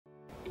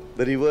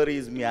The river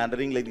is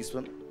meandering like this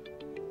one.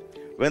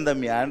 When the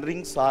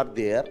meanderings are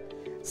there,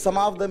 some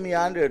of the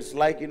meanders,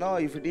 like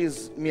if it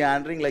is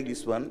meandering like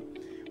this one,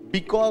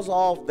 because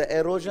of the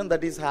erosion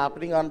that is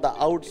happening on the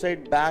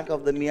outside bank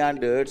of the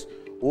meanders,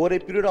 over a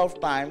period of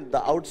time,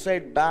 the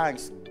outside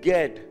banks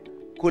get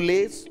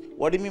coalesced.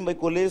 What do you mean by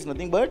coalesced?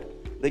 Nothing but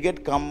they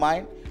get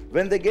combined.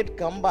 When they get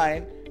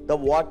combined, the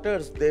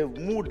waters, they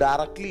move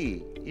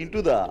directly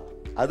into the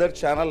other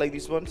channel like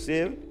this one.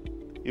 Say,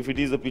 if it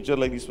is a picture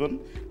like this one,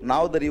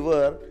 now the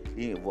river,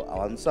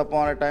 once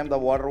upon a time, the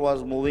water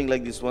was moving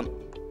like this one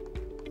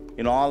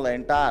in all the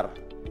entire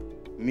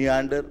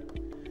meander,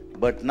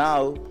 but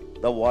now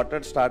the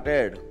water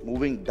started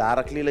moving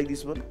directly like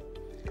this one.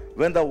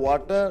 When the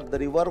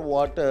river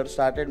water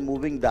started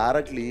moving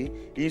directly,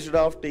 instead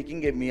of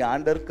taking a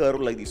meander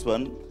curve like this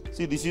one,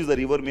 see, this is the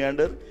river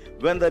meander.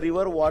 When the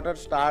river water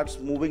starts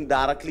moving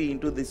directly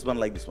into this one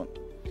like this one,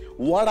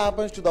 what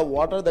happens to the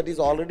water that is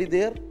already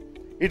there?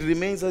 It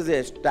remains as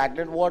a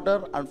stagnant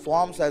water and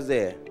forms as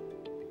a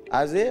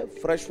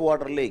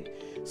freshwater lake.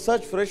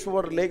 Such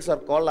freshwater lakes are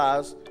called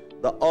as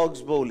the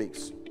Oxbow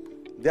lakes.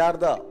 They are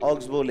the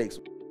Oxbow lakes.